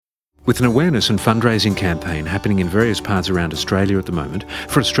With an awareness and fundraising campaign happening in various parts around Australia at the moment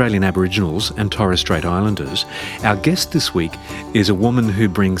for Australian Aboriginals and Torres Strait Islanders, our guest this week is a woman who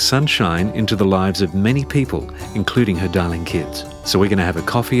brings sunshine into the lives of many people, including her darling kids. So we're going to have a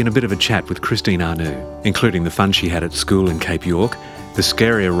coffee and a bit of a chat with Christine Anu, including the fun she had at school in Cape York, the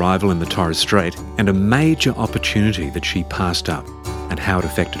scary arrival in the Torres Strait, and a major opportunity that she passed up and how it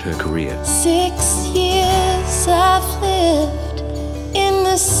affected her career. 6 years I've lived in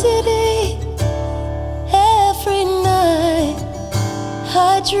the city. Every night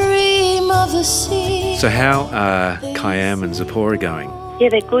I dream of the sea. So how are Khayyam and Zipporah going? Yeah,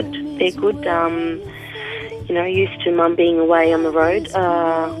 they're good. They're good. Used to Mum being away on the road.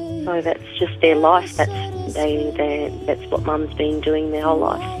 So that's just their life. That's what Mum's been doing their whole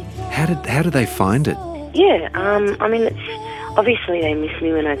life. How did they find it? Yeah, it's obviously they miss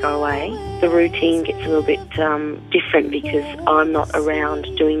me when I go away. The routine gets a little bit different because I'm not around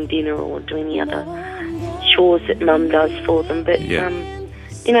doing dinner or doing the other chores that Mum does for them. But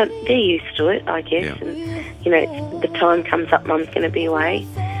they're used to it, I guess. Yeah. And the time comes up, Mum's going to be away.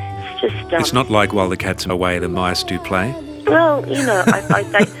 It's just. It's not like while the cat's away, the mice do play. Well,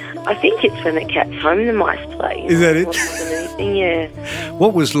 I think it's when the cat's home the mice play. Is that it? More than anything, yeah.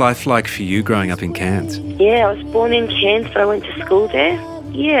 What was life like for you growing up in Cairns? Yeah, I was born in Cairns, but I went to school there.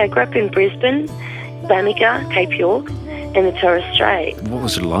 Yeah, I grew up in Brisbane, Banniga, Cape York, and the Torres Strait. What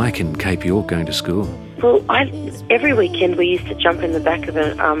was it like in Cape York going to school? Well, every weekend we used to jump in the back of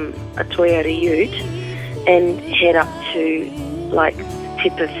a Toyota Ute and head up to,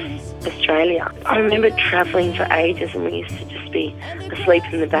 tip of Australia. I remember travelling for ages, and we used to just be asleep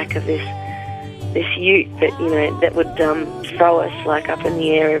in the back of this ute that would throw us up in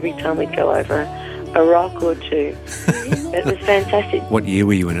the air every time we'd go over a rock or two. It was fantastic. What year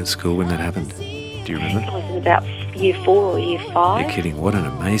were you in at school when that happened? Do you remember? I was in about year 4 or year 5. You're kidding. What an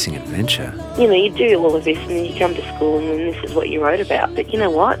amazing adventure. You do all of this and then you come to school and then this is what you wrote about. But you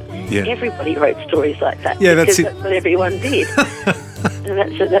know what? Yeah. Everybody wrote stories like that. Yeah, because that's it. That's what everyone did. And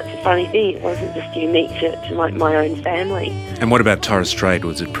that's a funny thing. It wasn't just unique to my own family. And what about Torres Strait?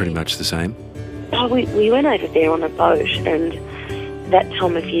 Was it pretty much the same? Oh, we went over there on a boat, and that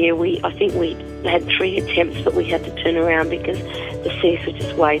time of year, I think we had 3 attempts, but we had to turn around because the seas were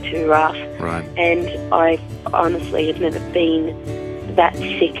just way too rough. Right. And I honestly had never been that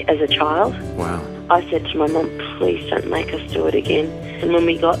sick as a child. Wow. I said to my mum, please don't make us do it again. And when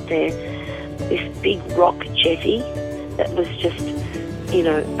we got there, this big rock jetty that was just,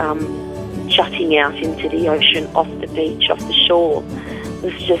 jutting out into the ocean off the beach, off the shore,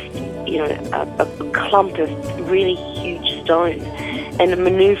 was just, a clump of really huge stones. And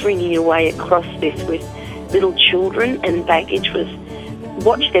manoeuvring your way across this with little children and baggage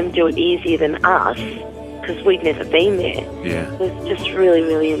watch them do it easier than us, because we'd never been there. Yeah. It was just really,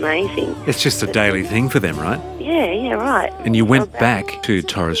 really amazing. It's just a daily thing for them, right? Yeah, right. And you went back to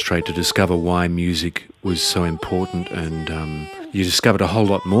Torres Strait to discover why music was so important, and you discovered a whole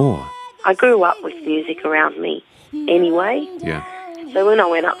lot more. I grew up with music around me anyway. Yeah. So when I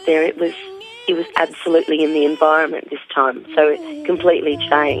went up there, it was absolutely in the environment this time. So it completely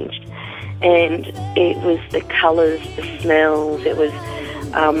changed. And it was the colours, the smells, it was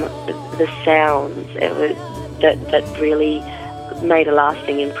the sounds, it was that really made a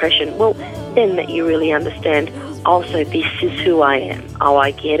lasting impression. Well, then that you really understand, also this is who I am. Oh,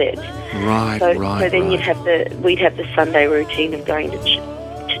 I get it. Right, so, right. So then right. we'd have the Sunday routine of going to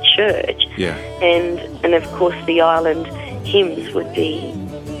church. Yeah. And of course the island hymns would be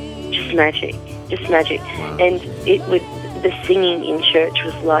just magic. Wow. And the singing in church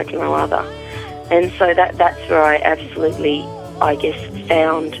was like no other. And so that's where I absolutely, I guess,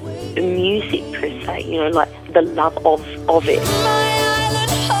 found the music per se, the love of it.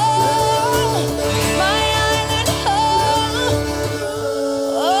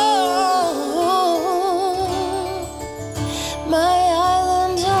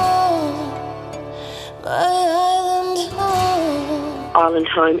 Island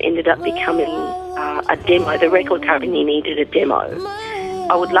Home ended up becoming a demo. The record company needed a demo.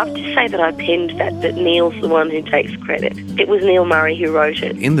 I would love to say that I penned that, but Neil's the one who takes credit. It was Neil Murray who wrote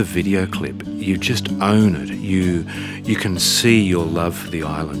it. In the video clip, you just own it. You can see your love for the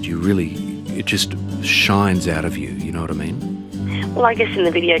island. It just shines out of you, you know what I mean? Well, I guess in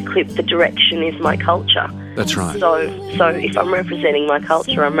the video clip, the direction is my culture. That's right. So if I'm representing my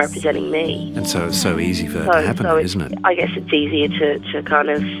culture, I'm representing me. And so it's so easy for that to happen, isn't it? I guess it's easier to kind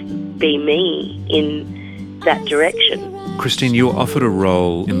of be me in that direction. Christine, you were offered a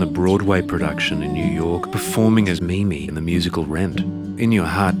role in the Broadway production in New York, performing as Mimi in the musical Rent. In your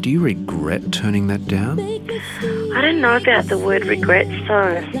heart, do you regret turning that down? I don't know about the word regret,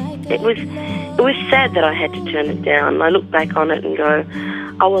 so it was sad that I had to turn it down. I look back on it and go,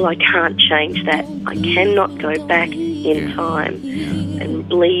 oh, well, I can't change that. I cannot go back in time and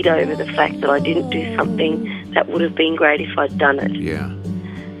bleed over the fact that I didn't do something that would have been great if I'd done it. Yeah.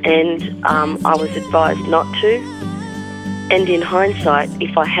 And I was advised not to. And in hindsight,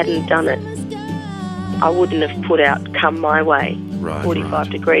 if I hadn't done it, I wouldn't have put out Come My Way, 45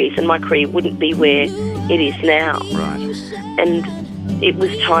 Degrees, and my career wouldn't be where it is now. Right. And it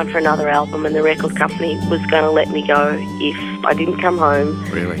was time for another album, and the record company was going to let me go if I didn't come home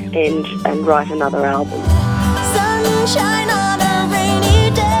and write another album. Sunshine on a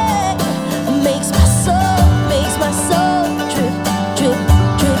rainy day makes my soul drip, drip,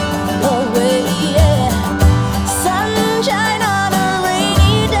 drip away, yeah. Sunshine on a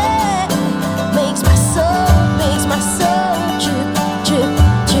rainy day makes my soul drip, drip,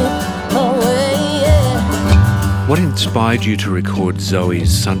 drip away, yeah. What inspired you to record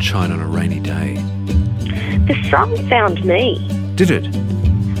Zoe's Sunshine on a Rainy Day? The song found me. Did it?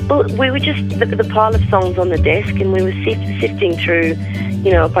 Well, we were just the pile of songs on the desk, and we were sifting through,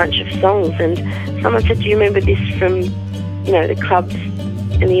 a bunch of songs. And someone said, "Do you remember this from, the clubs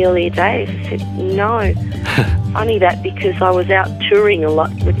in the earlier days?" I said, "No." Funny that, because I was out touring a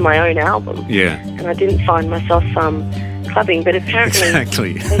lot with my own album. Yeah. And I didn't find myself clubbing, but apparently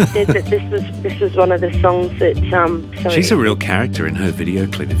Exactly. they said that this was one of the songs that. She's a real character in her video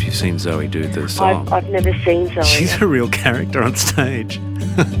clip. If you've seen Zoe do the song, I've never seen Zoe. She's a real character on stage.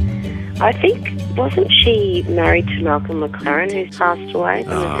 I think, wasn't she married to Malcolm McLaren, who's passed away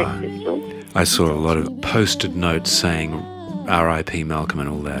from the Sex Pistols? I saw a lot of posted notes saying R.I.P. Malcolm and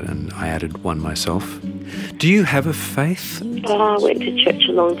all that, and I added one myself. Do you have a faith? Oh, I went to church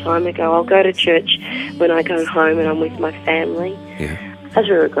a long time ago. I'll go to church when I go home and I'm with my family. Yeah. As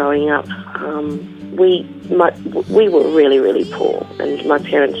we were growing up, we were really, really poor, and my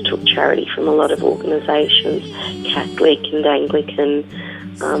parents took charity from a lot of organisations, Catholic and Anglican,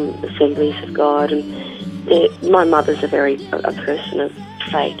 Assemblies of God, and my mother's a person of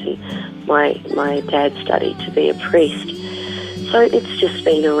faith, and my dad studied to be a priest. So it's just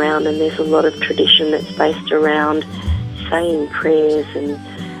been around, and there's a lot of tradition that's based around saying prayers and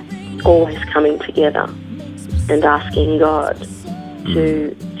always coming together and asking God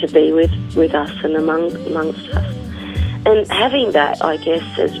to be with us and amongst us. And having that, I guess,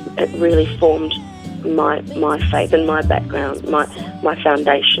 it really formed my faith and my background, my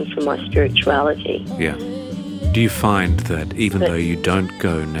foundation for my spirituality. Yeah. Do you find that even though you don't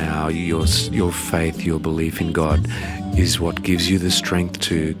go now, your faith, your belief in God is what gives you the strength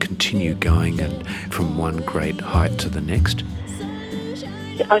to continue going and from one great height to the next?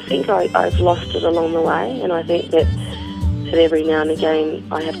 I think I've lost it along the way, and I think that every now and again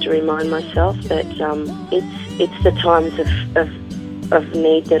I have to remind myself that it's the times of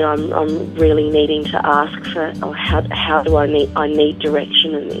need that I'm really needing to ask for, or how do I need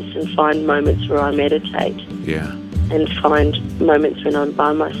direction in this, and find moments where I meditate. Yeah. And find moments when I'm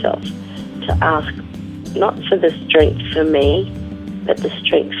by myself to ask, not for the strength for me, but the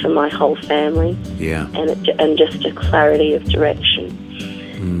strength for my whole family. Yeah. And just a clarity of direction.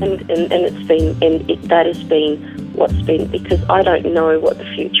 And it's been, that has been what's been, because I don't know what the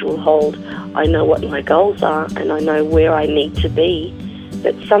future will hold. I know what my goals are, and I know where I need to be.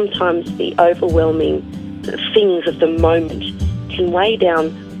 But sometimes the overwhelming things of the moment can weigh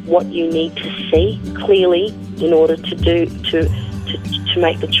down what you need to see clearly in order to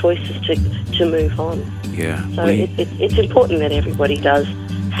make the choices to move on. Yeah. So it's important that everybody does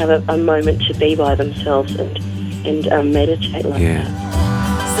have a moment to be by themselves and meditate like that.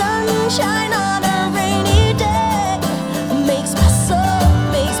 Sunshine on a rainy day makes my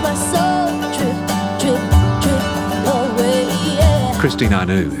soul drip, drip, drip away, yeah. Christine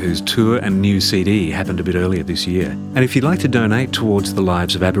Anu, whose tour and new CD happened a bit earlier this year. And if you'd like to donate towards the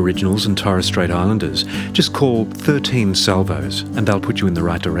lives of Aboriginals and Torres Strait Islanders, just call 13 Salvos and they'll put you in the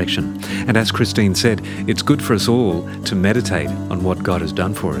right direction. And as Christine said, it's good for us all to meditate on what God has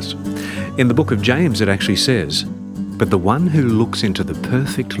done for us. In the book of James it actually says, "But the one who looks into the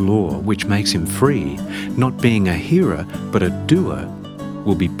perfect law which makes him free, not being a hearer but a doer,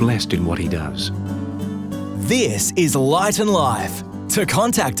 will be blessed in what he does." This is Light and Life. To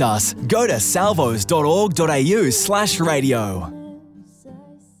contact us, go to salvos.org.au/radio.